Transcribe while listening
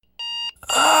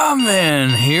Man,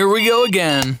 here we go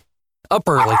again. Up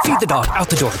early, feed the dog,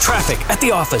 out the door, traffic, at the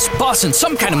office, boss in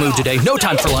some kind of mood today, no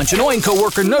time for lunch, annoying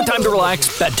coworker, no time to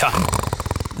relax, bedtime.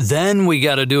 Then we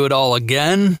gotta do it all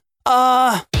again?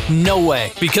 No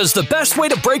way. Because the best way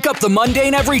to break up the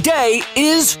mundane every day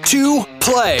is to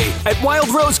play at Wild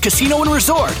Rose Casino and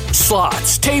Resort.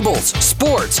 Slots, tables,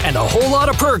 sports, and a whole lot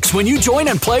of perks when you join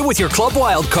and play with your Club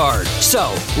Wild card.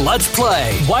 So, let's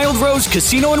play Wild Rose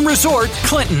Casino and Resort,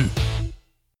 Clinton.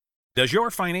 Does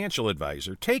your financial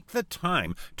advisor take the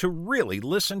time to really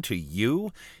listen to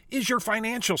you? Is your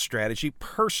financial strategy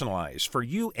personalized for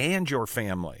you and your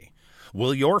family?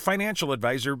 Will your financial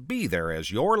advisor be there as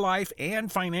your life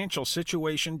and financial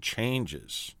situation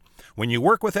changes? When you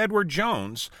work with Edward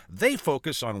Jones, they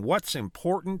focus on what's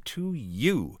important to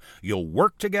you. You'll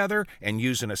work together and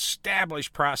use an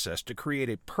established process to create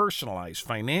a personalized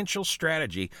financial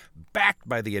strategy backed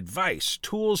by the advice,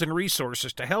 tools, and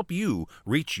resources to help you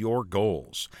reach your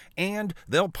goals. And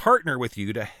they'll partner with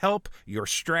you to help your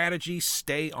strategy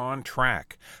stay on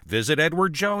track. Visit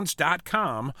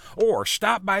edwardjones.com or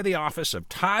stop by the office of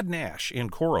Todd Nash in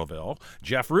Coralville,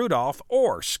 Jeff Rudolph,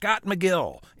 or Scott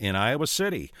McGill in Iowa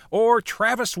City, or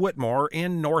Travis Whitmore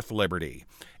in North Liberty.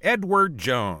 Edward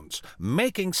Jones,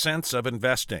 making sense of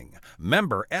investing.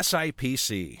 Member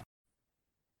SIPC.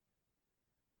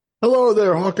 Hello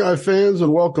there, Hawkeye fans,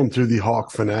 and welcome to the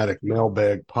Hawk Fanatic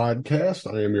Mailbag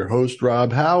Podcast. I am your host,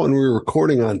 Rob Howe, and we're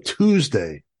recording on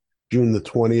Tuesday, June the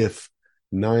 20th,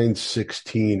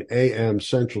 9:16 a.m.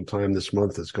 Central Time. This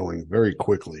month is going very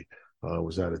quickly. I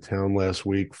was out of town last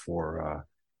week for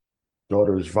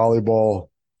daughter's volleyball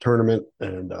tournament,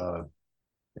 and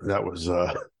that was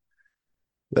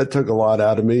that took a lot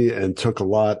out of me and took a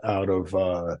lot out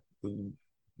of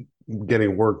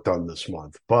getting work done this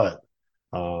month. But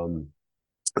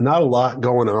not a lot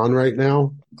going on right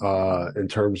now in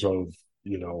terms of,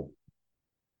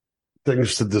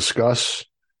 things to discuss.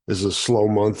 This is a slow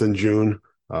month in June.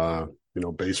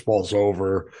 Baseball's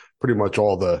over. Pretty much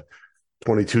all the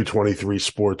 22-23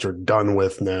 sports are done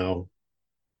with now.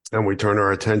 And we turn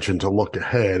our attention to look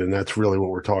ahead. And that's really what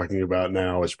we're talking about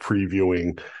now, is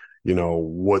previewing,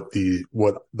 what the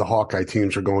Hawkeye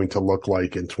teams are going to look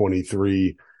like in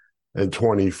 23 and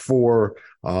 24.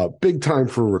 Big time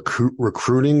for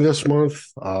recruiting this month,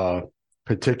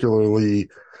 particularly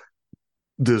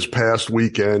this past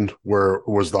weekend, where it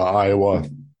was the Iowa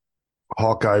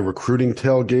Hawkeye recruiting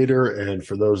tailgater. And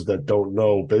for those that don't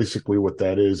know, basically what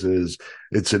that is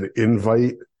it's an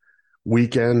invite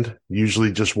weekend,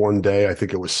 usually just one day. I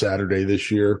think it was Saturday this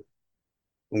year,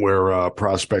 where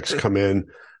prospects come in,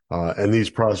 and these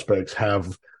prospects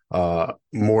have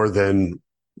more than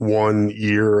 1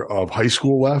 year of high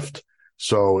school left.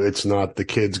 So it's not the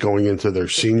kids going into their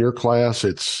senior class,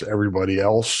 it's everybody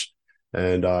else,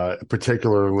 and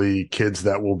particularly kids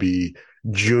that will be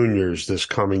juniors this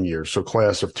coming year. So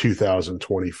class of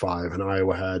 2025, and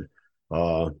Iowa had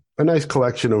a nice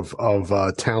collection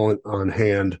of talent on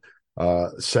hand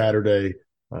Saturday.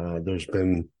 There's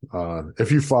been,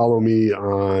 if you follow me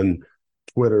on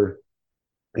Twitter,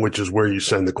 which is where you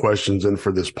send the questions in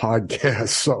for this podcast,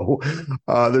 so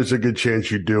there's a good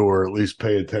chance you do, or at least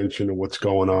pay attention to what's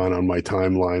going on my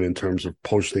timeline in terms of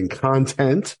posting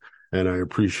content, and I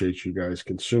appreciate you guys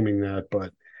consuming that.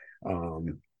 But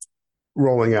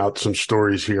rolling out some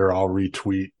stories here, I'll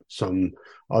retweet some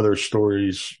other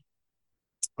stories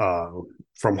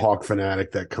from Hawk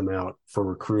Fanatic that come out for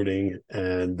recruiting,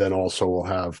 and then also we'll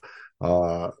have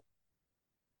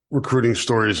recruiting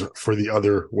stories for the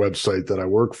other website that I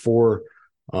work for.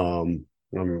 I'm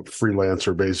a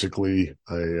freelancer, basically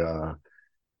a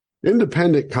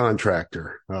independent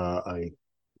contractor. I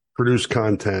produce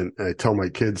content, and I tell my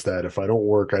kids that if I don't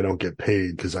work, I don't get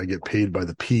paid, because I get paid by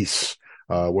the piece,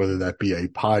 whether that be a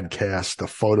podcast, a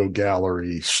photo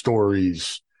gallery,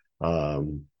 stories,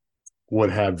 would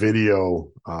have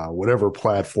video, whatever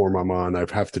platform I'm on, I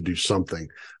have to do something.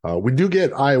 We do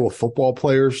get Iowa football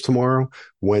players tomorrow,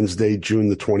 Wednesday, June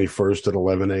the 21st at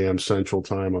 11 a.m. Central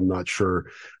Time. I'm not sure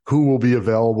who will be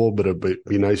available, but it'd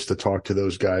be nice to talk to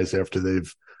those guys after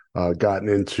they've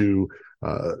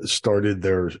started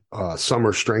their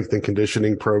summer strength and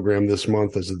conditioning program this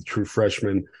month, as the true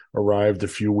freshmen arrived a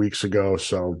few weeks ago.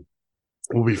 So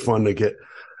it'll be fun to get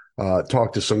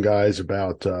talk to some guys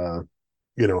about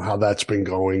how that's been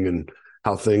going and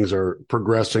how things are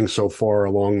progressing so far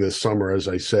along this summer. As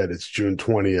I said, it's June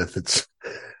 20th. It's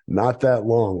not that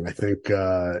long. I think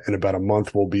in about a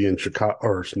month we'll be in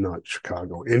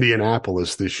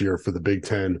Indianapolis this year for the Big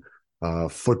Ten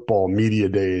football media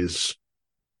days.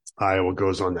 Iowa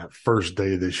goes on that first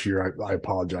day this year. I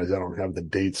apologize, I don't have the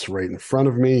dates right in front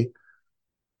of me.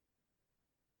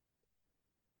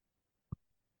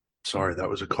 Sorry, that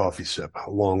was a coffee sip, a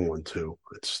long one too.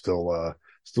 It's still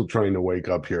trying to wake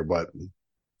up here, but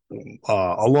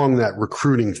along that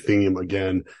recruiting theme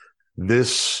again,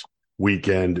 this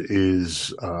weekend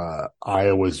is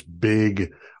Iowa's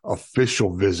big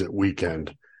official visit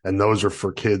weekend. And those are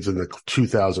for kids in the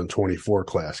 2024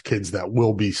 class, kids that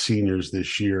will be seniors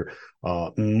this year.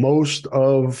 Most,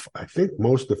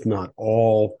 if not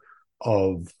all,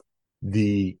 of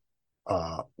the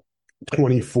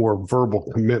 24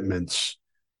 verbal commitments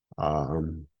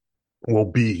will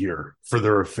be here for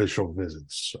their official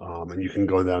visits. And you can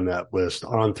go down that list.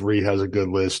 On3 has a good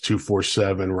list,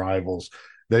 247, Rivals.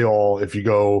 They all, if you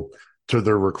go to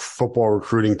their football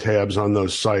recruiting tabs on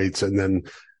those sites and then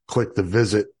click the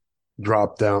visit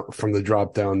drop down from the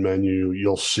drop down menu,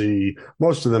 you'll see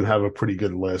most of them have a pretty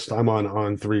good list. I'm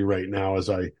on3 right now as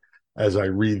I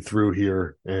read through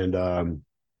here, and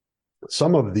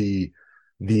some of the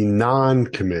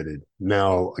non-committed.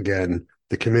 Now, again,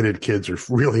 the committed kids are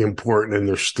really important, and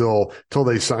they're still, till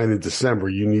they sign in December,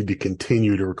 you need to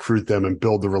continue to recruit them and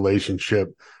build the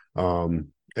relationship, and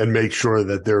make sure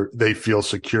that they feel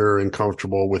secure and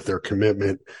comfortable with their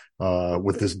commitment.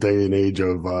 With this day and age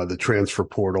of the transfer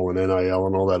portal and NIL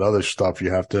and all that other stuff,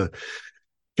 you have to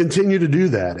continue to do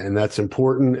that, and that's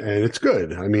important, and it's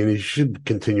good. I mean, you should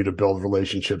continue to build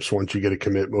relationships once you get a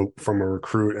commitment from a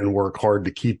recruit and work hard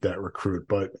to keep that recruit.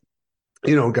 But,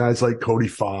 guys like Cody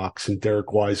Fox and Derek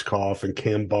Weiskopf and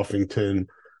Cam Buffington,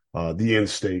 the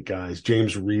in-state guys,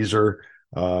 James Reeser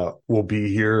will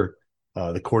be here,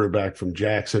 the quarterback from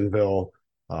Jacksonville,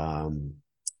 and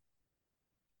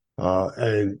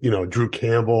Drew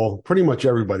Campbell, pretty much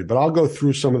everybody. But I'll go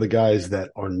through some of the guys that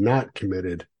are not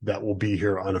committed that will be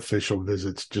here on official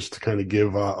visits, just to kind of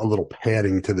give a little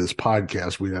padding to this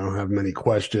podcast. We don't have many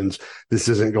questions. This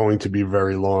isn't going to be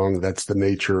very long. That's the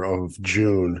nature of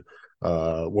June,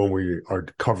 when we are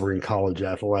covering college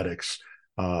athletics.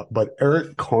 But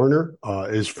Eric Carner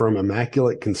is from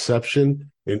Immaculate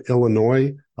Conception in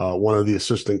Illinois. One of the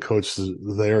assistant coaches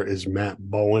there is Matt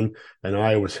Bowen, and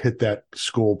Iowa's hit that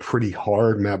school pretty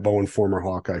hard. Matt Bowen, former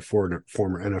Hawkeye, former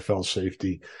NFL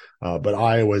safety. But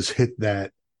Iowa's hit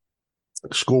that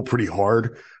school pretty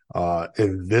hard.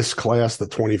 In this class, the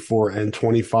 24 and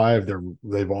 25,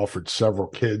 they've offered several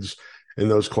kids in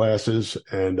those classes.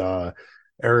 And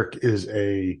Eric is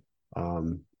a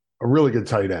really good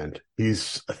tight end.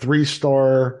 He's a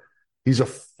 3-star. He's a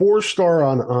 4-star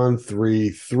on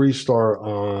On3, 3-star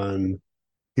on.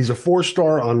 He's a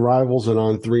 4-star on Rivals and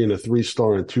On3, and a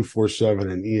 3-star on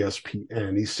 247 and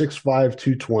ESPN. He's 6'5",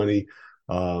 220.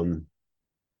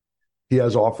 He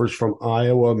has offers from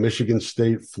Iowa, Michigan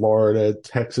State, Florida,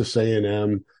 Texas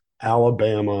A&M,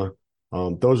 Alabama.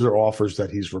 Those are offers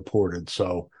that he's reported.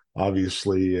 So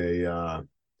obviously an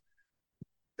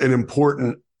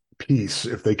important piece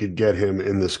if they could get him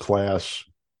in this class.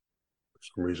 For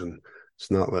some reason,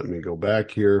 it's not letting me go back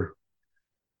here.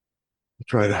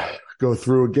 Try to go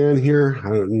through again here. I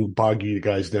don't bog you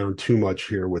guys down too much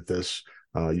here with this.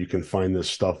 You can find this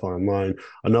stuff online.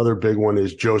 Another big one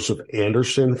is Joseph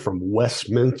Anderson from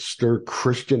Westminster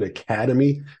Christian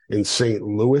Academy in St.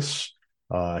 Louis.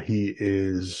 He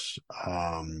is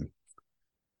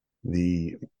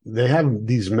they have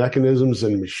these mechanisms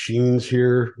and machines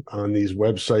here on these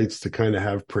websites to kind of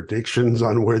have predictions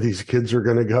on where these kids are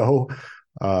going to go.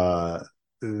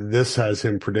 This has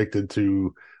him predicted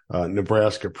to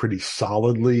Nebraska pretty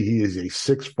solidly. He is a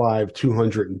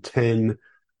 6'5",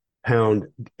 210-pound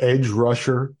edge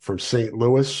rusher from St.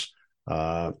 Louis.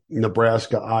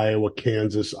 Nebraska, Iowa,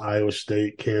 Kansas, Iowa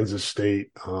State, Kansas State.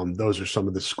 Those are some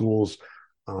of the schools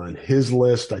on his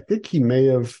list. I think he may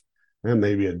have, and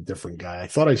maybe a different guy. I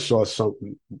thought I saw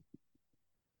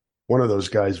one of those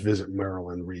guys visit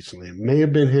Maryland recently. It may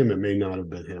have been him. It may not have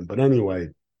been him. But anyway,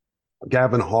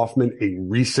 Gavin Hoffman, a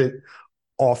recent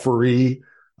offeree,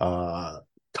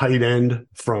 tight end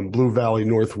from Blue Valley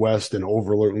Northwest in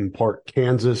Overland Park,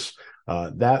 Kansas.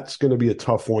 That's going to be a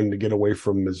tough one to get away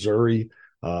from Missouri.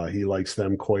 He likes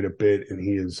them quite a bit, and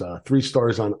he is 3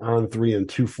 stars on On3 and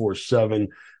 247.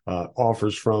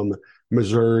 Offers from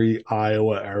Missouri,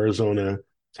 Iowa, Arizona,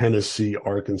 Tennessee,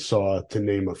 Arkansas, to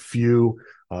name a few.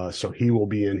 So he will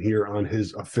be in here on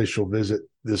his official visit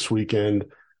this weekend.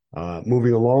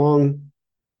 Moving along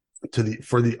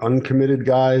for the uncommitted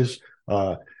guys,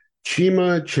 Chima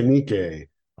Chinike,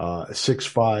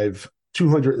 6'5",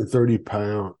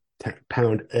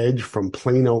 230-pound edge from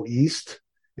Plano East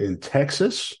in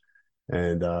Texas.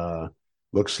 And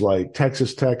looks like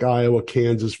Texas Tech, Iowa,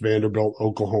 Kansas, Vanderbilt,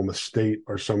 Oklahoma State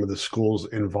are some of the schools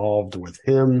involved with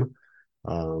him.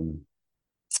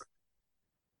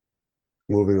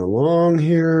 Moving along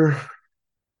here.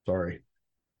 Sorry.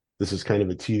 this is kind of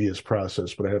a tedious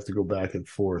process, but I have to go back and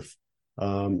forth.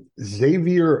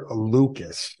 Xavier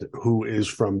Lucas, who is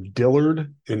from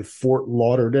Dillard in Fort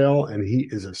Lauderdale, and he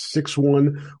is a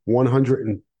 6'1",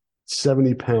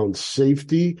 170-pound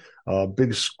safety.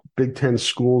 Big Ten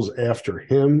schools after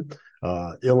him,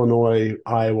 Illinois,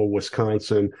 Iowa,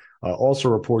 Wisconsin. Also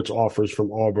reports offers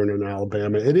from Auburn and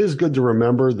Alabama. It is good to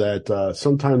remember that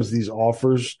sometimes these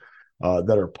offers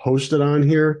that are posted on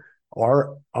here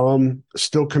are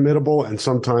still committable, and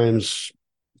sometimes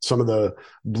some of the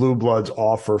blue bloods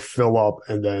offer fill up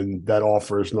and then that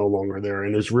offer is no longer there.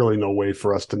 And there's really no way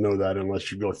for us to know that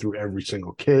unless you go through every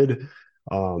single kid.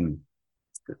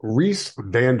 Reese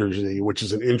Vanderzee, which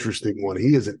is an interesting one.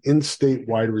 He is an in-state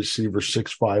wide receiver,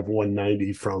 6'5",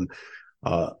 190 from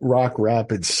Rock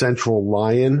Rapids Central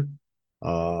Lion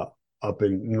up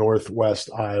in Northwest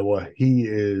Iowa. He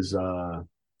is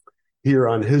here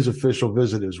on his official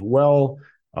visit as well.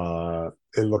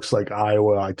 It looks like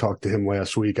Iowa. I talked to him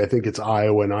last week. I think it's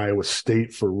Iowa and Iowa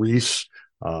State for Reese.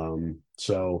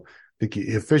 So I think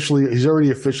he's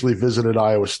already officially visited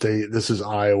Iowa State. This is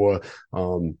Iowa,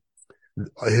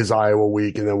 his Iowa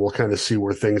week, and then we'll kind of see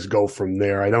where things go from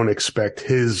there. I don't expect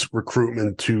his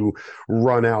recruitment to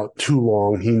run out too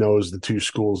long. He knows the two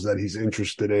schools that he's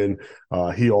interested in.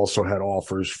 He also had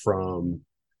offers from,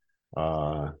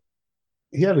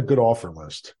 he had a good offer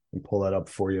list. I'll pull that up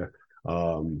for you.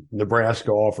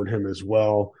 Nebraska offered him as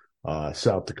well,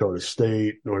 South Dakota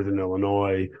State, Northern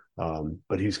Illinois,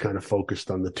 but he's kind of focused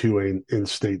on the two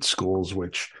in-state schools,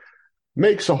 which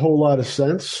makes a whole lot of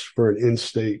sense for an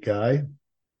in-state guy.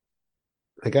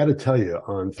 I got to tell you,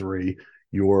 On3,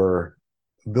 your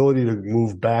ability to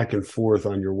move back and forth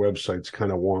on your website's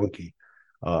kind of wonky.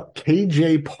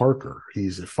 KJ Parker,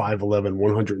 he's a 5'11",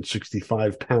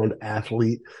 165-pound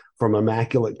athlete from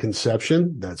Immaculate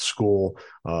Conception, that school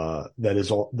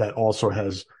that also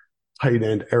has tight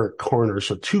end Eric Carner.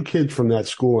 So two kids from that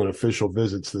school on official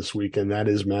visits this week, and that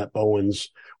is Matt Bowen's,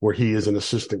 where he is an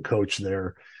assistant coach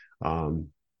there.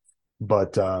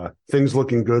 But things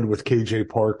looking good with KJ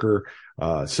Parker.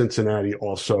 Cincinnati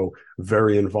also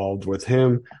very involved with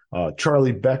him.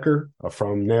 Charlie Becker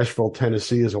from Nashville,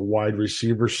 Tennessee is a wide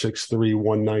receiver, 6'3",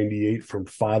 198 from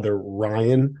Father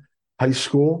Ryan High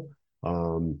School.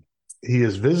 He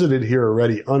has visited here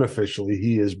already unofficially.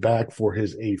 He is back for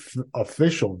his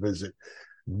official visit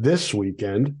this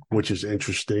weekend, which is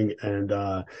interesting. And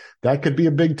that could be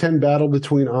a Big Ten battle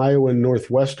between Iowa and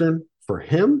Northwestern for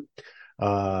him.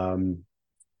 Also,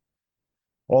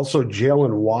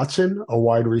 Jalen Watson, a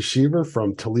wide receiver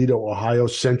from Toledo, Ohio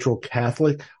Central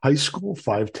Catholic High School,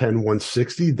 5'10",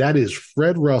 160. That is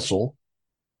Fred Russell,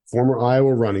 former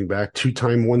Iowa running back,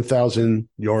 two-time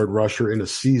 1,000-yard rusher in a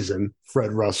season.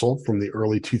 Fred Russell from the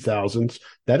early 2000s.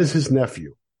 That is his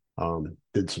nephew. I've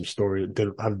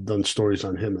done stories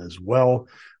on him as well.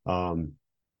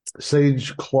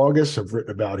 Sage Clogus, I've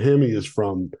written about him. He is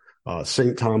from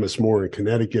St. Thomas More in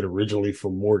Connecticut, originally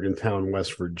from Morgantown,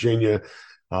 West Virginia.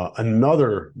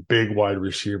 Another big wide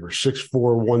receiver, 6'4",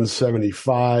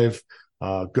 175.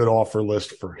 Good offer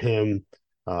list for him.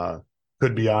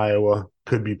 Could be Iowa,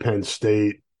 could be Penn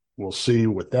State. We'll see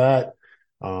with that.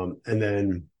 And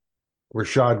then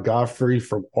Rashad Godfrey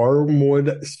from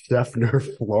Armwood, Seffner,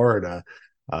 Florida.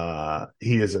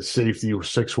 He is a safety,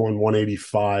 6'1",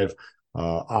 185,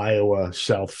 Iowa,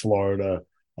 South Florida.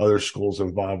 Other schools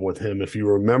involved with him. If you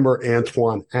remember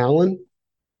Antoine Allen,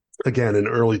 again, an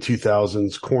early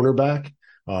 2000s cornerback,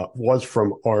 was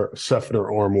from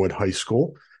Seffner Armwood High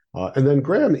School. And then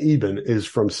Graham Eben is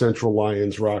from Central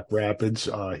Lions Rock Rapids.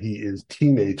 He is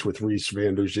teammates with Reese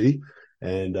Vanderzee,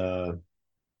 and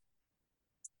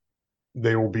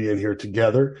they will be in here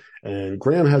together. And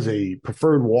Graham has a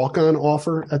preferred walk-on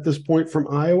offer at this point from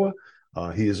Iowa.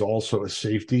 He is also a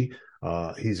safety.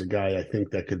 He's a guy I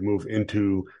think that could move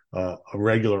into a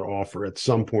regular offer at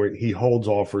some point. He holds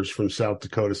offers from South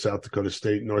Dakota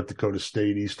State, North Dakota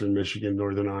State, Eastern Michigan,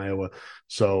 Northern Iowa.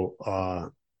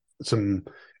 So some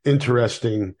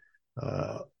interesting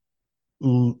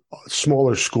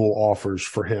smaller school offers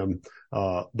for him,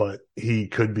 but he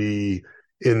could be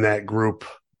in that group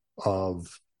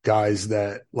of guys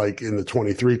that, like in the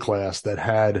 23 class, that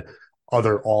had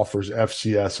other offers,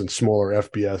 FCS and smaller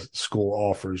FBS school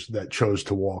offers, that chose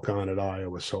to walk on at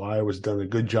Iowa. So Iowa's done a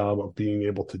good job of being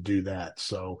able to do that.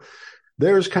 So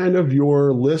there's kind of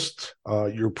your list,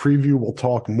 your preview. We'll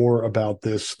talk more about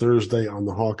this Thursday on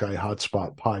the Hawkeye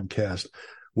Hotspot podcast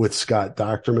with Scott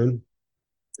Docterman.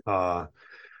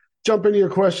 Jump into your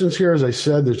questions here. As I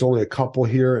said, there's only a couple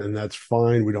here, and that's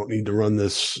fine. We don't need to run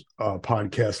this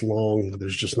podcast long.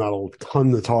 There's just not a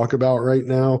ton to talk about right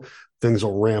now. Things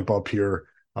will ramp up here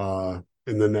in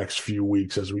in the next few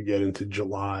weeks as we get into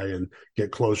July and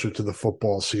get closer to the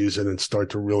football season and start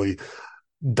to really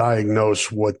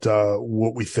diagnose what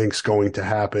we think's going to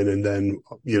happen, and then,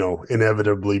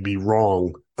 inevitably be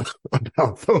wrong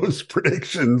about those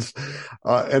predictions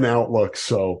and outlooks.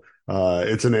 So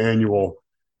it's an annual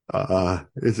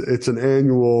it's an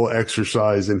annual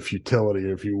exercise in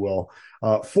futility, if you will.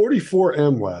 44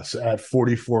 MLess at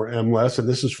 44 MLess, and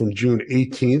this is from June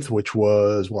 18th, which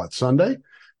was Sunday.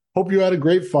 Hope you had a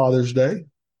great Father's Day.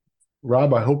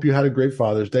 Rob, I hope you had a great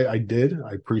Father's Day. I did.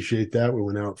 I appreciate that. We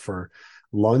went out for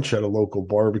lunch at a local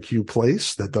barbecue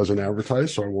place that doesn't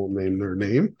advertise, so I won't name their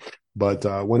name, but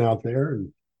went out there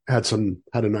and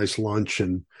had a nice lunch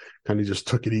and kind of just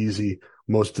took it easy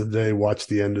most of the day, watched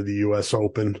the end of the U.S.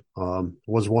 Open.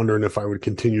 Was wondering if I would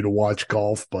continue to watch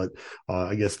golf, but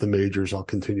I guess the majors I'll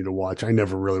continue to watch. I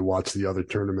never really watched the other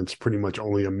tournaments, pretty much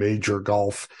only a major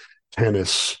golf,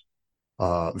 tennis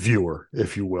viewer,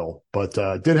 if you will.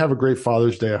 But did have a great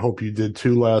Father's Day. I hope you did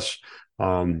too, Les.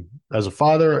 As a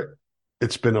father,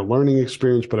 it's been a learning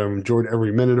experience, but I've enjoyed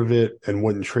every minute of it and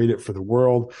wouldn't trade it for the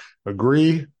world.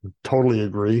 Agree, totally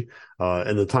agree.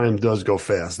 And the time does go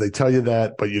fast. They tell you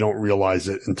that, but you don't realize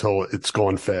it until it's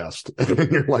gone fast.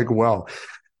 And you're like, well,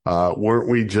 weren't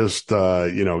we just,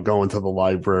 going to the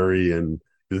library and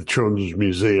the Children's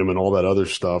Museum and all that other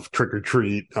stuff, trick or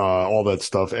treat, all that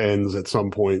stuff ends at some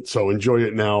point. So enjoy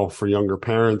it now for younger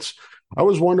parents. I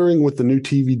was wondering, with the new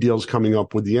TV deals coming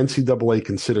up, would the NCAA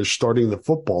consider starting the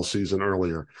football season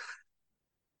earlier?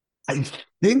 I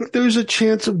think there's a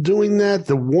chance of doing that.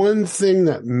 The one thing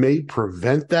that may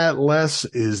prevent that less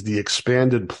is the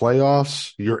expanded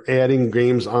playoffs. You're adding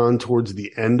games on towards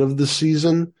the end of the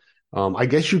season. I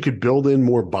guess you could build in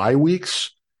more bye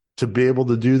weeks to be able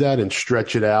to do that and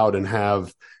stretch it out and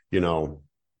have,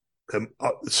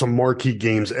 some marquee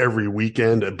games every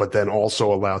weekend, but then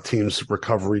also allow teams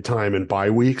recovery time and bye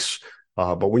weeks.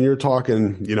 But when you're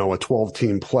talking, a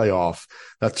 12-team playoff,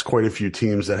 that's quite a few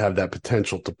teams that have that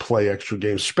potential to play extra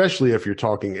games, especially if you're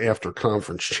talking after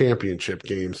conference championship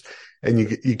games. And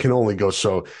you can only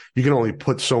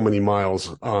put so many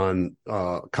miles on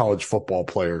college football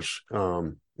players.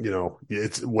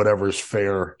 It's whatever's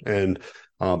fair. And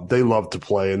they love to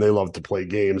play and they love to play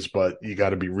games, but you got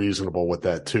to be reasonable with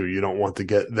that too. You don't want to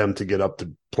get them to get up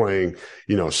to playing,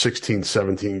 16,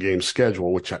 17 game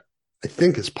schedule, which I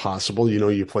think is possible.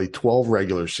 You play 12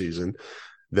 regular season,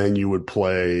 then you would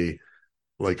play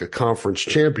like a conference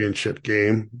championship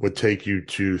game would take you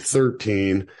to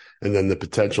 13, and then the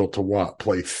potential to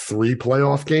play 3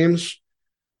 playoff games.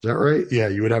 Is that right? Yeah,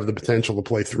 you would have the potential to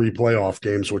play 3 playoff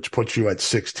games, which puts you at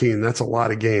 16. That's a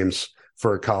lot of games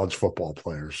for a college football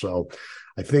player. So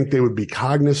I think they would be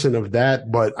cognizant of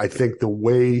that, but I think the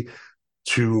way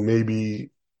to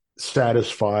maybe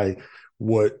satisfy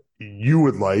what you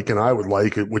would like and I would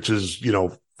like, which is,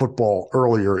 football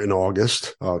earlier in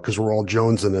August, because we're all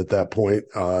jonesing at that point,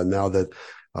 now that,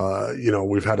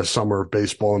 we've had a summer of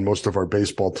baseball and most of our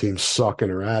baseball teams suck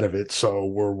and are out of it. So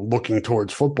we're looking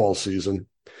towards football season.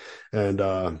 And,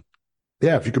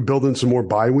 if you could build in some more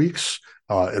bye weeks,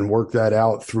 and work that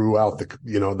out throughout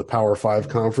the Power 5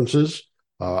 conferences,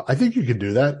 I think you could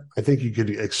do that. I think you could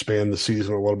expand the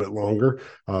season a little bit longer,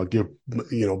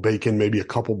 bake in maybe a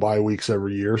couple bye weeks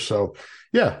every year. So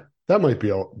yeah, that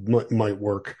might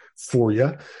work for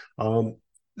you.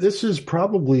 This is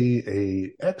probably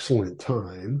a excellent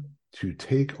time to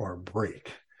take our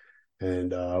break.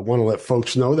 And I want to let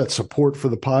folks know that support for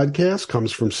the podcast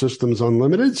comes from Systems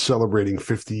Unlimited, celebrating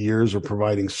 50 years of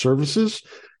providing services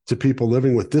to people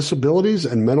living with disabilities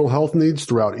and mental health needs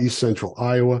throughout East Central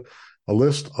Iowa. A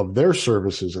list of their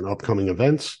services and upcoming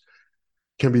events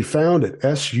can be found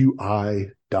at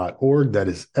sui.org. That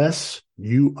is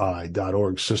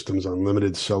sui.org. Systems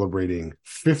Unlimited, celebrating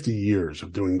 50 years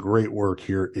of doing great work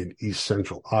here in East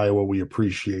Central Iowa. We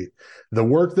appreciate the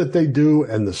work that they do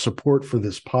and the support for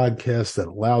this podcast that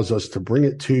allows us to bring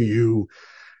it to you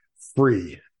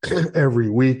free every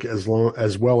week, as well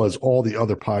as all the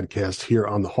other podcasts here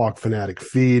on the Hawk Fanatic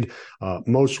feed.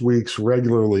 Most weeks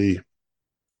regularly,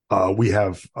 we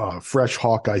have fresh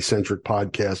Hawkeye-centric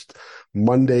podcast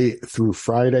Monday through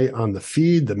Friday on the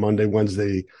feed. The Monday,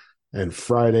 Wednesday, and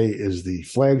Friday is the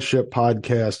flagship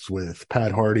podcast with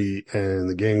Pat Hardy and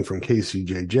the gang from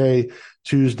KCJJ.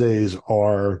 Tuesdays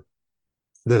are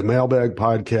the Mailbag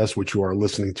Podcast, which you are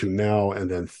listening to now.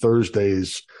 And then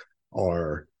Thursdays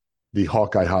are the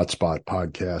Hawkeye Hotspot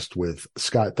podcast with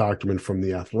Scott Docterman from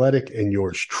The Athletic and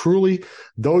yours truly.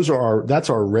 That's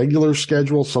our regular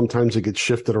schedule. Sometimes it gets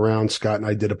shifted around. Scott and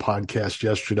I did a podcast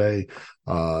yesterday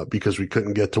because we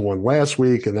couldn't get to one last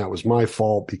week, and that was my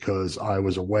fault because I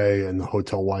was away and the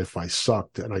hotel Wi-Fi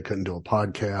sucked and I couldn't do a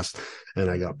podcast and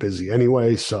I got busy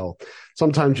anyway. So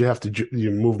sometimes you have to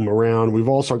you move them around. We've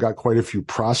also got quite a few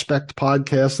prospect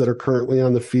podcasts that are currently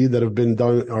on the feed that have been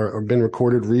done or been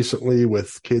recorded recently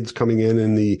with kids coming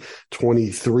in the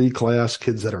 23 class,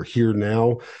 kids that are here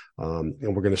now. And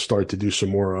we're going to start to do some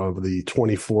more of the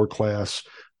 24 class,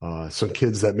 some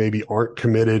kids that maybe aren't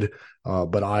committed,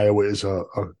 but Iowa is a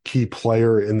key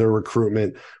player in their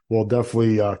recruitment. We'll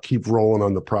definitely keep rolling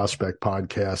on the prospect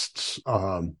podcasts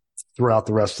throughout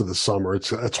the rest of the summer.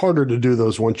 It's harder to do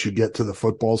those once you get to the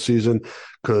football season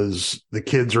because the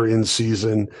kids are in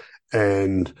season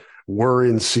and we're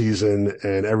in season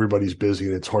and everybody's busy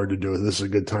and it's hard to do it. This is a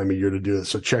good time of year to do it.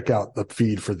 So check out the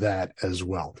feed for that as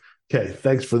well. Okay,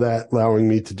 thanks for that, allowing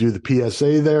me to do the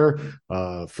PSA there.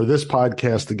 For this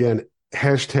podcast, again,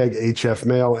 hashtag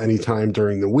HFMail anytime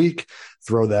during the week.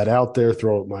 Throw that out there,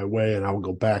 throw it my way, and I will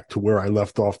go back to where I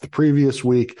left off the previous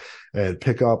week and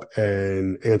pick up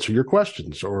and answer your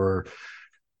questions or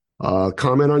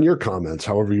comment on your comments,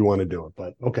 however you want to do it.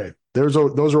 But okay, those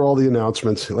are all the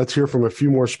announcements. Let's hear from a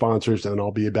few more sponsors, and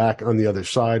I'll be back on the other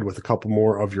side with a couple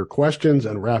more of your questions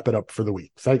and wrap it up for the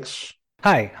week. Thanks.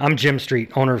 Hi, I'm Jim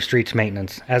Street, owner of Streets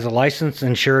Maintenance. As a licensed,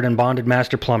 insured, and bonded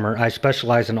master plumber, I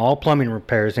specialize in all plumbing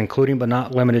repairs, including but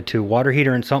not limited to water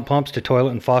heater and sump pumps to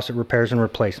toilet and faucet repairs and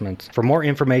replacements. For more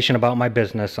information about my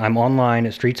business, I'm online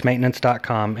at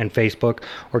streetsmaintenance.com and Facebook,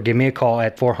 or give me a call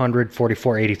at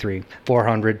 400-4483,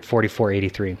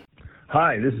 400-4483.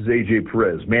 Hi, this is AJ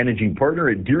Perez, managing partner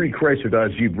at Deary Chrysler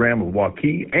Dodge Jeep Ram of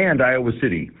Waukee and Iowa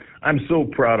City. I'm so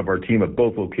proud of our team at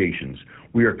both locations.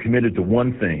 We are committed to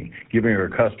one thing, giving our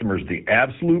customers the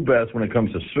absolute best when it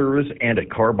comes to service and a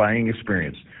car buying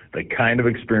experience, the kind of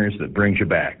experience that brings you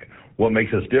back. What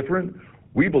makes us different?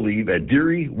 We believe at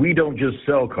Deary, we don't just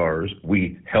sell cars,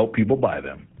 we help people buy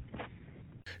them.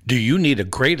 Do you need a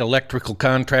great electrical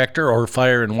contractor or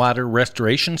fire and water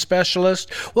restoration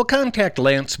specialist? Well, contact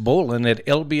Lance Bolin at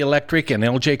LB Electric and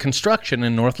LJ Construction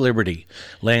in North Liberty.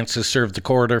 Lance has served the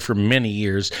corridor for many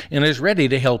years and is ready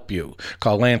to help you.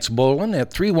 Call Lance Bolin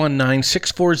at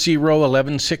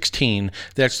 319-640-1116.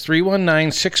 That's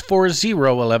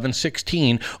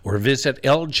 319-640-1116, or visit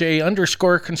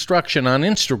LJ_construction on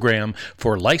Instagram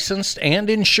for licensed and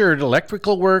insured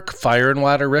electrical work, fire and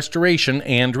water restoration,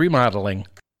 and remodeling.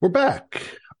 We're back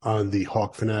on the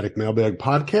Hawk Fanatic Mailbag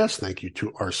Podcast. Thank you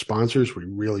to our sponsors. We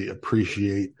really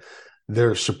appreciate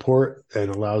their support and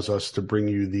allows us to bring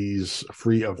you these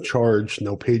free of charge.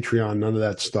 No Patreon, none of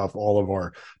that stuff. All of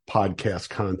our podcast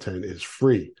content is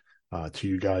free to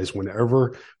you guys.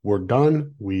 Whenever we're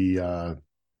done, we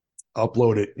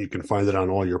upload it. You can find it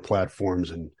on all your platforms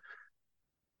and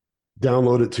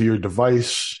download it to your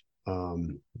device.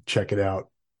 Check it out.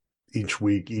 Each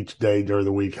week, each day during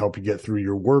the week, help you get through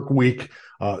your work week.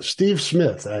 Steve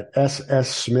Smith at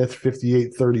SS Smith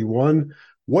 5831.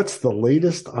 What's the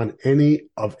latest on any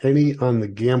on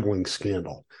the gambling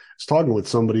scandal? I was talking with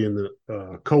somebody in the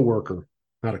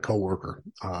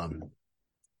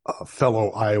a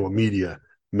fellow Iowa media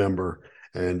member,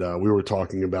 and we were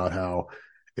talking about how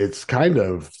it's kind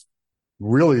of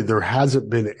really there hasn't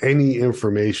been any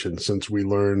information since we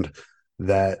learned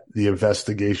that the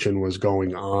investigation was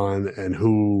going on and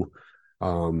who,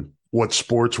 what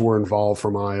sports were involved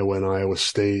from Iowa and Iowa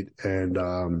State. And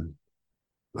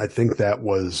I think that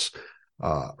was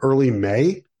early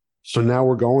May. So now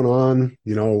we're going on,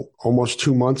 almost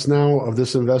 2 months now of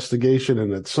this investigation.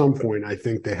 And at some point, I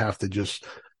think they have to just,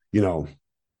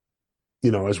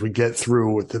 as we get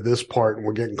through to this part and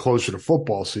we're getting closer to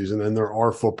football season, and there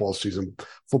are football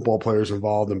players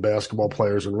involved and basketball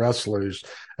players and wrestlers,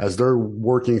 as they're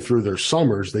working through their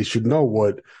summers, they should know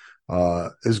what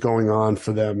is going on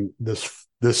for them this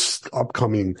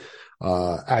upcoming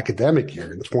academic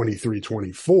year in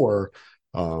 23-24.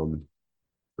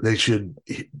 They should,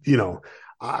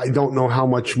 I don't know how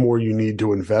much more you need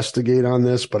to investigate on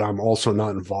this, but I'm also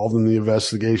not involved in the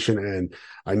investigation. And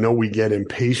I know we get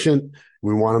impatient.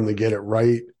 We want them to get it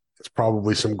right. It's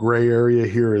probably some gray area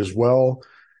here as well.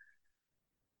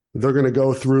 They're going to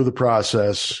go through the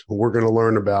process. We're going to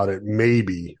learn about it,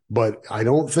 maybe. But I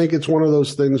don't think it's one of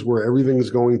those things where everything's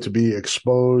going to be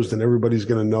exposed and everybody's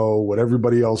going to know what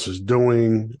everybody else is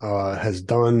doing, has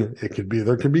done.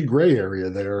 There could be gray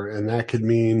area there, and that could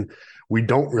mean we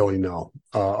don't really know,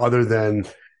 other than,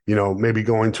 maybe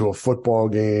going to a football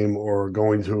game or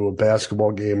going to a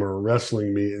basketball game or a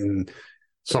wrestling meet and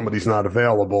somebody's not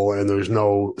available and there's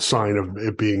no sign of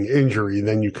it being injury,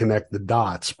 then you connect the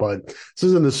dots. But this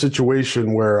isn't a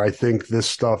situation where I think this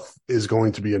stuff is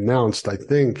going to be announced. I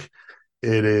think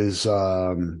it is,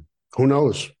 who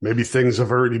knows? Maybe things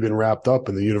have already been wrapped up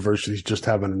and the universities just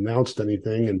haven't announced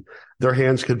anything, and their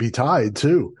hands could be tied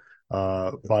too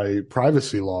by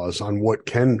privacy laws on what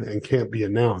can and can't be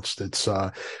announced. It's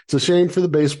a shame for the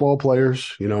baseball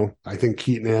players. I think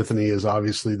Keaton Anthony is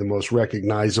obviously the most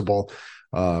recognizable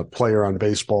player on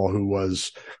baseball who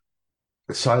was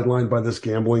sidelined by this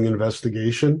gambling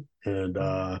investigation, and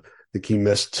I think he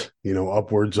missed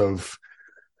upwards of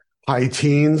high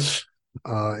teens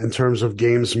in terms of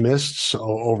games missed, so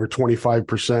over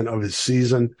 25% of his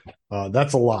season.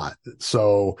 That's a lot.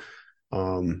 So,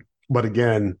 but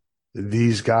again,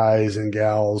 these guys and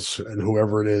gals and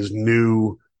whoever it is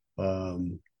knew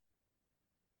the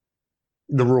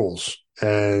rules,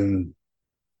 and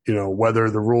whether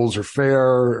the rules are fair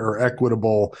or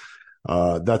equitable,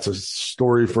 that's a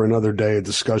story for another day, a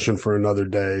discussion for another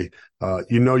day.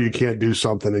 You can't do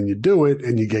something and you do it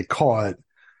and you get caught.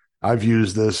 I've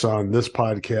used this on this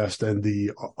podcast and the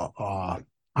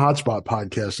Hotspot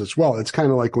podcast as well. It's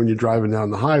kind of like when you're driving down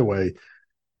the highway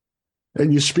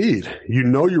and you speed.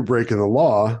 You're breaking the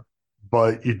law,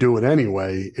 but you do it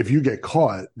anyway. If you get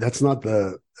caught, that's not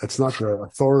the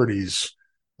authorities'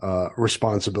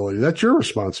 responsibility. That's your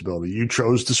responsibility. You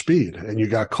chose to speed and you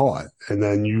got caught, and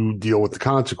then you deal with the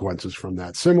consequences from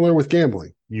that. Similar with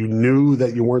gambling. You knew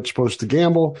that you weren't supposed to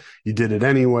gamble. You did it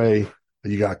anyway.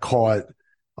 You got caught.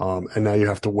 And now you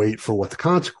have to wait for what the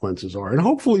consequences are. And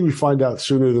hopefully we find out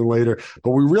sooner than later,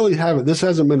 but we really haven't. This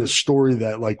hasn't been a story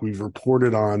that like we've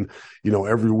reported on,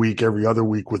 every week, every other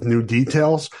week with new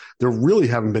details. There really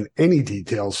haven't been any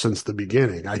details since the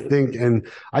beginning, I think. And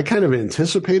I kind of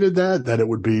anticipated that it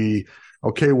would be,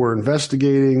 okay, we'll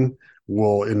investigate,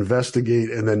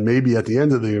 and then maybe at the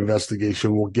end of the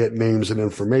investigation, we'll get names and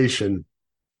information,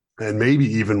 and maybe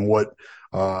even what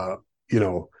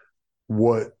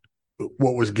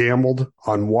was gambled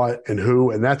on what and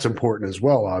who, and that's important as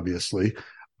well, obviously.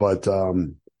 But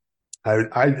I'm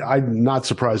not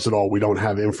surprised at all we don't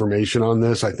have information on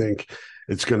this. I think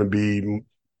it's going to be,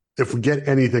 if we get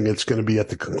anything, it's going to be at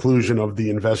the conclusion of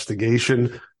the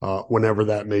investigation, whenever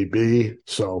that may be.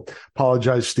 So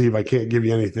apologize, Steve, I can't give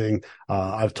you anything.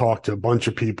 I've talked to a bunch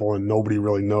of people and nobody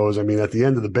really knows. I mean, at the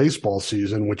end of the baseball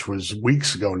season, which was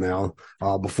weeks ago now,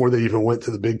 before they even went to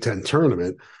the Big Ten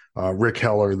tournament, Rick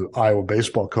Heller, the Iowa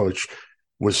baseball coach,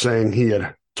 was saying he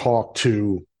had talked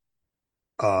to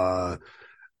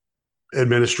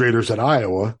administrators at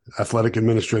Iowa, athletic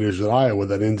administrators at Iowa,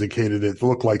 that indicated it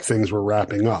looked like things were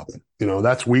wrapping up.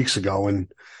 That's weeks ago. And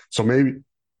so maybe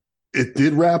it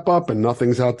did wrap up and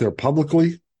nothing's out there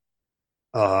publicly.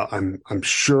 I'm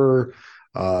sure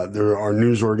there are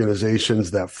news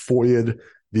organizations that FOIA'd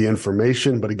the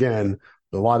information, but again,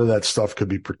 a lot of that stuff could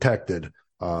be protected,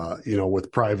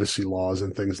 with privacy laws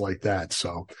and things like that.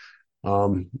 So,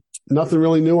 nothing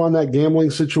really new on that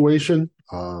gambling situation.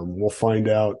 We'll find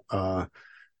out. I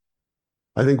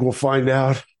think we'll find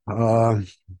out, when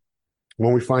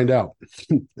we find out.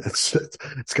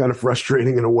 It's kind of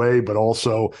frustrating in a way, but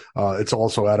also, it's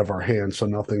also out of our hands. So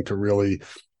nothing to really,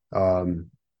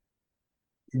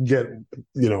 get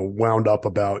wound up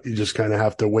about. You just kind of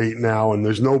have to wait now, and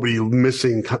there's nobody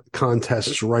missing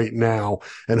contests right now,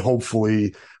 and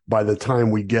hopefully by the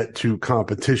time we get to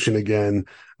competition again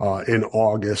in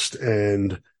August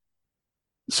and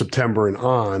September and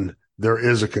on, there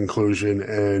is a conclusion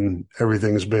and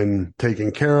everything's been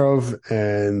taken care of,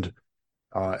 and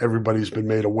everybody's been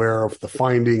made aware of the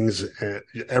findings, and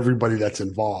everybody that's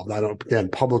involved.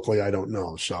 Publicly I don't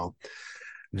know. So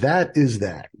that is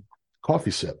that.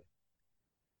 Coffee sip.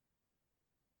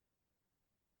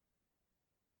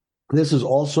 This is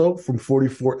also from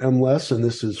 44M Less, and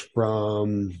this is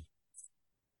from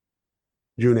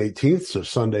June 18th, so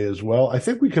Sunday as well. I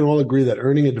think we can all agree that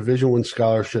earning a Division I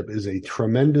scholarship is a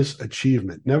tremendous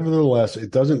achievement. Nevertheless, it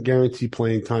doesn't guarantee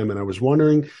playing time, and I was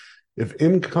wondering if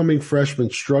incoming freshmen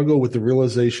struggle with the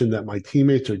realization that my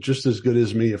teammates are just as good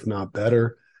as me, if not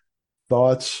better.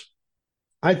 Thoughts?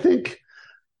 I think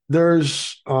there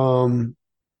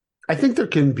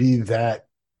can be that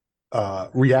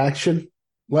reaction,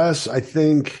 Les. I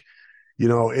think,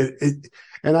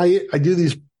 and I do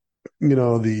these,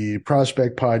 the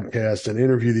prospect podcast and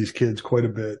interview these kids quite a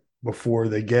bit before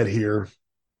they get here.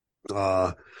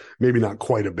 Maybe not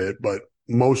quite a bit, but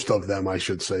most of them, I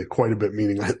should say, quite a bit,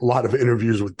 meaning a lot of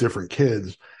interviews with different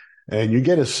kids. And you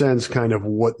get a sense kind of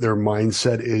what their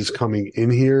mindset is coming in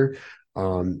here.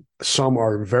 Some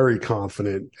are very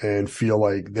confident and feel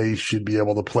like they should be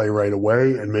able to play right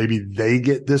away, and maybe they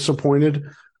get disappointed.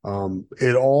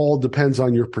 It all depends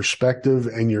on your perspective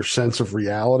and your sense of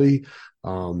reality.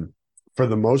 For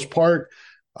the most part,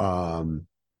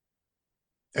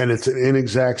 and it's an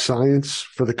inexact science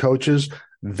for the coaches.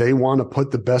 They want to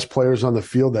put the best players on the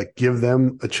field that give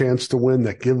them a chance to win,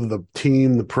 that give the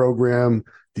team, the program,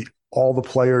 all the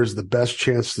players the best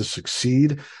chance to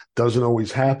succeed. Doesn't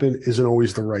always happen, isn't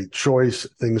always the right choice.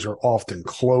 Things are often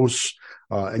close,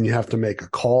 and you have to make a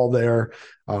call there.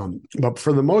 But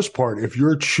for the most part, if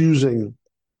you're choosing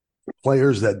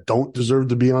players that don't deserve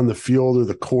to be on the field or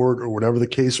the court or whatever the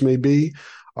case may be,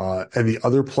 and the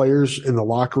other players in the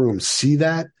locker room see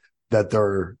that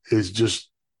there is just,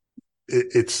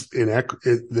 it's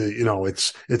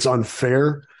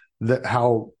unfair that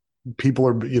how people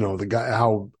are,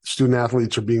 how student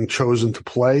athletes are being chosen to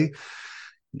play.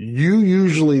 You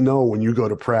usually know when you go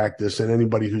to practice, and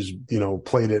anybody who's,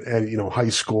 played at, high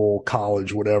school,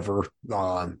 college, whatever,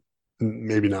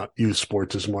 maybe not youth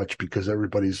sports as much because I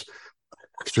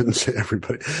shouldn't say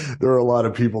everybody. There are a lot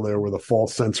of people there with a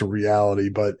false sense of reality,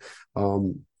 but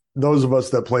those of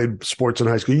us that played sports in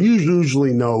high school, you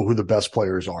usually know who the best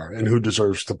players are and who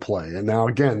deserves to play. And now,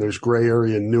 again, there's gray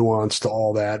area and nuance to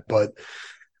all that, but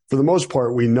for the most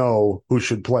part, we know who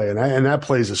should play. And that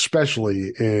plays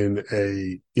especially in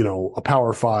a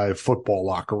Power 5 football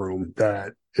locker room,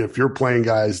 that if you're playing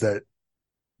guys that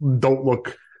don't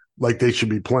look like they should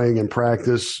be playing in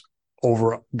practice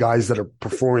over guys that are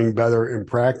performing better in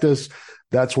practice,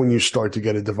 that's when you start to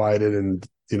get a divided and,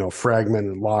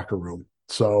 fragmented locker room.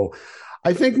 So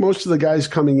I think most of the guys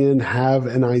coming in have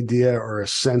an idea or a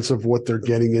sense of what they're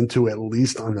getting into, at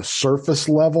least on the surface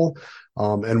level.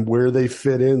 And where they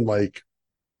fit in, like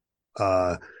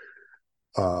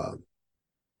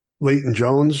Leighton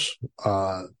Jones,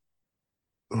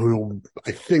 who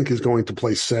I think is going to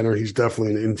play center. He's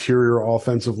definitely an interior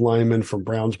offensive lineman from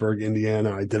Brownsburg,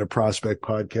 Indiana. I did a prospect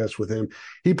podcast with him.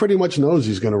 He pretty much knows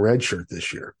he's going to redshirt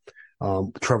this year.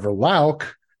 Trevor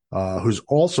Lauk, who's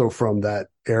also from that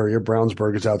area.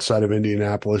 Brownsburg is outside of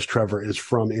Indianapolis. Trevor is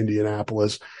from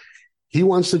Indianapolis. He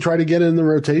wants to try to get in the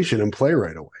rotation and play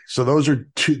right away. So those are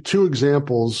two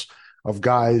examples of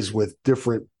guys with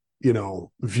different,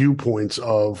 viewpoints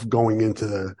of going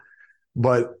into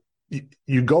but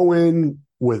you go in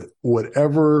with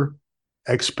whatever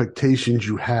expectations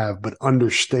you have, but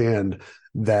understand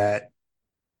that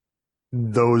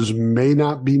those may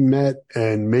not be met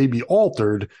and may be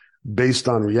altered based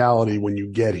on reality when you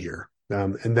get here.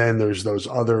 And then there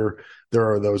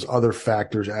are those other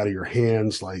factors out of your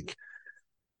hands, like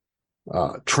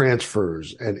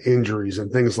transfers and injuries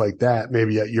and things like that,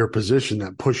 maybe at your position,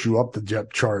 that push you up the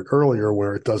depth chart earlier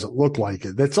where it doesn't look like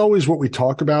it. That's always what we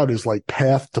talk about, is like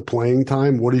path to playing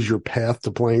time. What is your path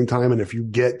to playing time? And if you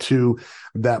get to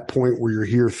that point where you're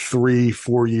here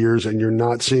 3-4 years and you're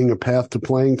not seeing a path to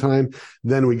playing time,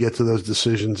 then we get to those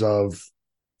decisions of,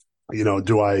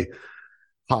 do I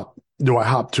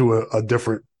hop to a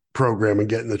different program and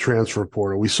get in the transfer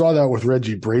portal? We saw that with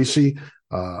Reggie Bracey.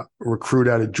 Recruit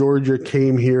out of Georgia,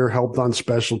 came here, helped on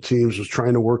special teams, was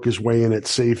trying to work his way in at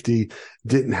safety.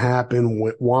 Didn't happen.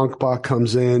 Wonkbach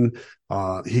comes in.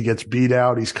 He gets beat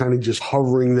out. He's kind of just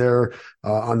hovering there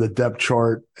on the depth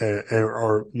chart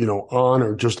or on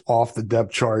or just off the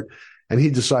depth chart. And he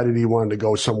decided he wanted to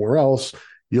go somewhere else.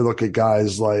 You look at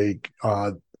guys like,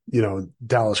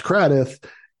 Dallas Cradith.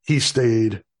 He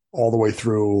stayed all the way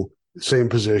through. Same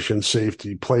position,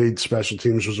 safety, played special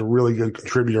teams, was a really good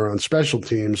contributor on special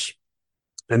teams.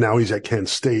 And now he's at Kent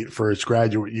State for his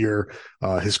graduate year,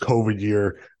 his COVID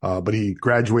year. But he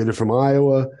graduated from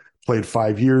Iowa, played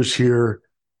 5 years here.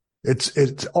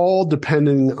 It's all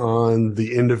depending on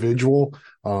the individual,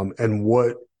 and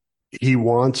what he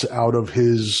wants out of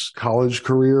his college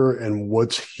career and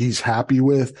what he's happy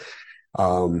with.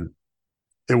 It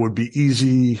would be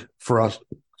easy for us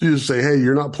to just say, hey,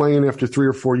 you're not playing after 3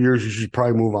 or 4 years, you should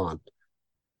probably move on.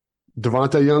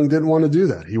 Devontae Young didn't want to do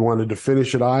that. He wanted to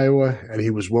finish at Iowa, and he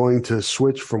was willing to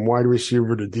switch from wide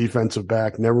receiver to defensive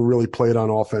back. Never really played on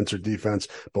offense or defense,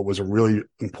 but was a really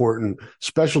important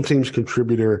special teams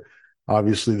contributor.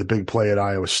 Obviously, the big play at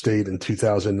Iowa State in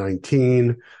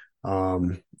 2019.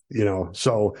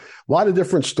 So a lot of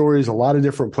different stories, a lot of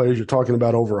different players. You're talking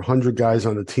about over 100 guys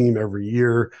on the team every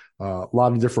year, a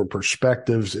lot of different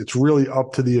perspectives. It's really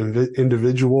up to the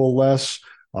individual less.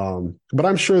 But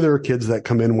I'm sure there are kids that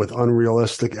come in with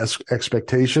unrealistic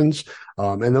expectations.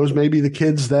 And those may be the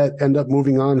kids that end up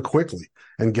moving on quickly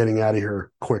and getting out of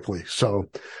here quickly. So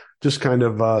just kind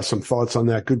of some thoughts on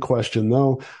that. Good question,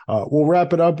 though. We'll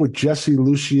wrap it up with Jesse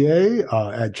Lucier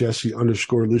at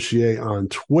Jesse_Lucier on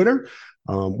Twitter.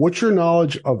 What's your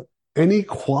knowledge of any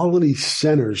quality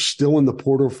centers still in the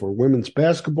portal for women's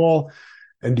basketball?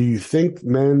 And do you think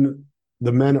men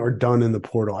the men are done in the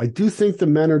portal. I do think the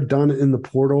men are done in the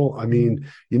portal. I mean,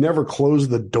 you never close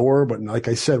the door, but like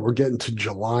I said, we're getting to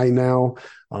July now.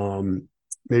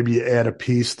 Maybe you add a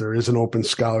piece. There is an open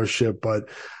scholarship, but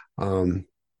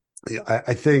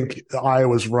I think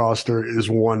Iowa's roster is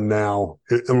one now,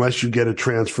 unless you get a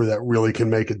transfer that really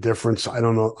can make a difference. I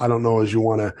don't know as you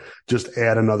want to just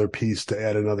add another piece to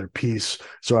add another piece.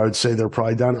 So I would say they're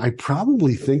probably done. I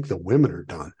probably think the women are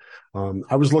done.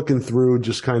 I was looking through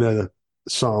just kind of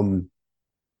some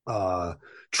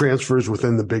transfers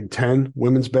within the Big Ten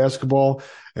women's basketball,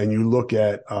 and you look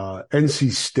at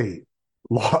NC State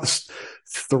lost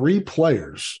 3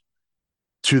 players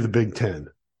to the Big Ten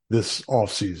this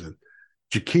offseason.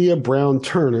 Jakia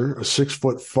Brown-Turner, a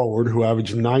 6-foot forward who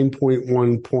averaged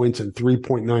 9.1 points and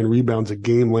 3.9 rebounds a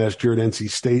game last year at NC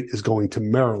State, is going to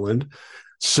Maryland.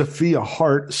 Sophia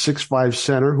Hart, 6'5"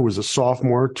 center, who was a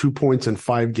sophomore, 2 points in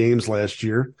 5 games last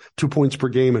year, 2 points per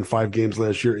game in 5 games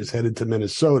last year, is headed to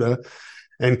Minnesota.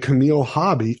 And Camille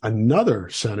Hobby, another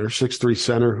center, 6'3"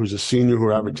 center, who's a senior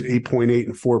who averaged 8.8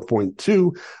 and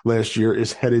 4.2 last year,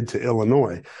 is headed to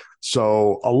Illinois.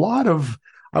 So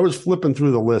I was flipping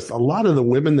through the list. A lot of the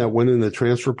women that went in the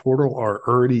transfer portal are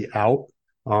already out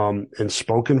and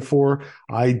spoken for.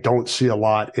 I don't see a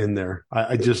lot in there.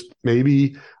 I just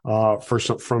maybe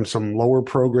from some lower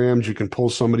programs you can pull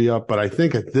somebody up, but I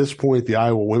think at this point the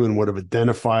Iowa women would have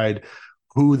identified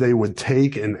who they would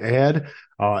take and add.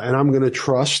 And I'm going to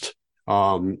trust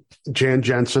Jan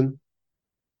Jensen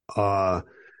and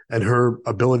her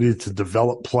ability to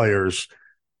develop players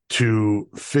to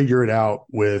figure it out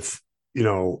with,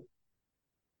 is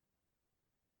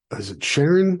it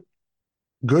Sharon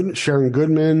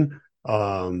Goodman,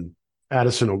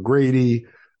 Addison O'Grady,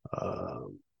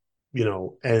 and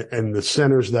the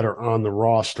centers that are on the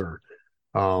roster.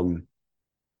 And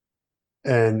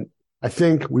I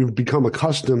think we've become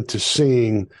accustomed to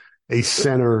seeing a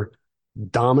center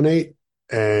dominate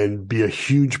and be a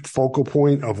huge focal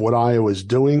point of what Iowa is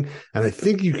doing. And I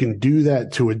think you can do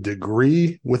that to a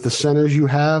degree with the centers you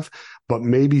have, but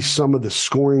maybe some of the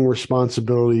scoring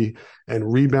responsibility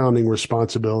and rebounding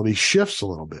responsibility shifts a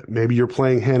little bit. Maybe you're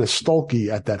playing Hannah Stuelke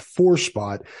at that 4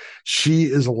 spot. She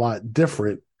is a lot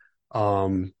different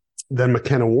than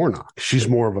McKenna Warnock. She's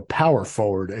more of a power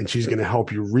forward, and she's going to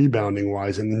help you rebounding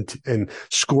wise and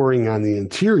scoring on the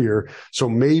interior. So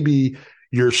maybe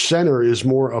your center is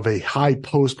more of a high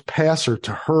post passer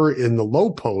to her in the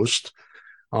low post,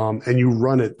 and you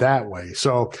run it that way.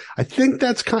 So I think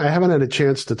I haven't had a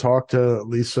chance to talk to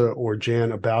Lisa or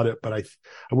Jan about it, but I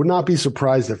would not be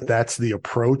surprised if that's the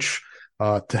approach,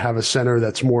 to have a center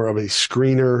that's more of a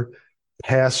screener,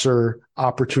 passer,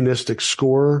 opportunistic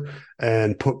scorer,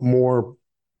 and put more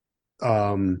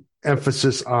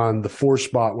emphasis on the 4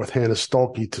 spot with Hannah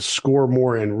Stuelke to score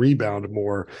more and rebound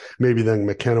more, maybe than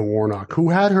McKenna Warnock,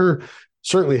 who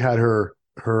certainly had her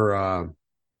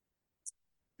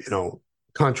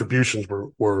contributions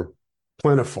were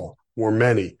plentiful, were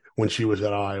many when she was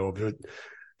at Iowa. But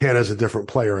Hannah's a different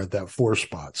player at that 4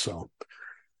 spot. So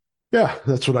yeah,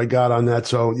 that's what I got on that.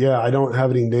 So yeah, I don't have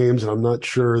any names, and I'm not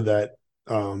sure that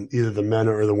either the men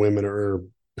or the women are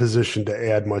positioned to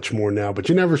add much more now, but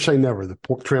you never say never. The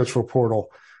transfer portal,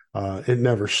 it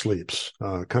never sleeps.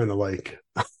 Kind of like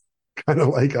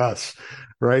us,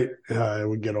 right?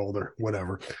 We get older,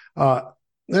 whatever. Now,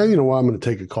 you know what? I'm going to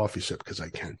take a coffee sip because I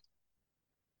can.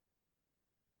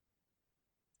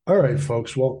 All right,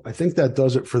 folks. Well, I think that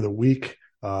does it for the week.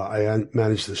 I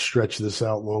managed to stretch this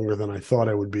out longer than I thought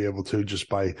I would be able to just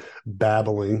by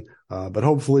babbling. But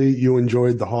hopefully you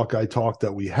enjoyed the Hawkeye talk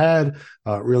that we had.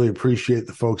 Really appreciate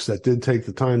the folks that did take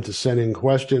the time to send in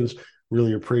questions.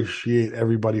 Really appreciate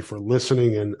everybody for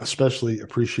listening, and especially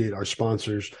appreciate our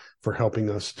sponsors for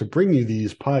helping us to bring you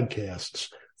these podcasts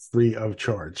free of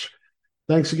charge.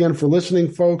 Thanks again for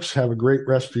listening, folks. Have a great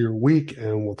rest of your week,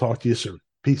 and we'll talk to you soon.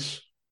 Peace.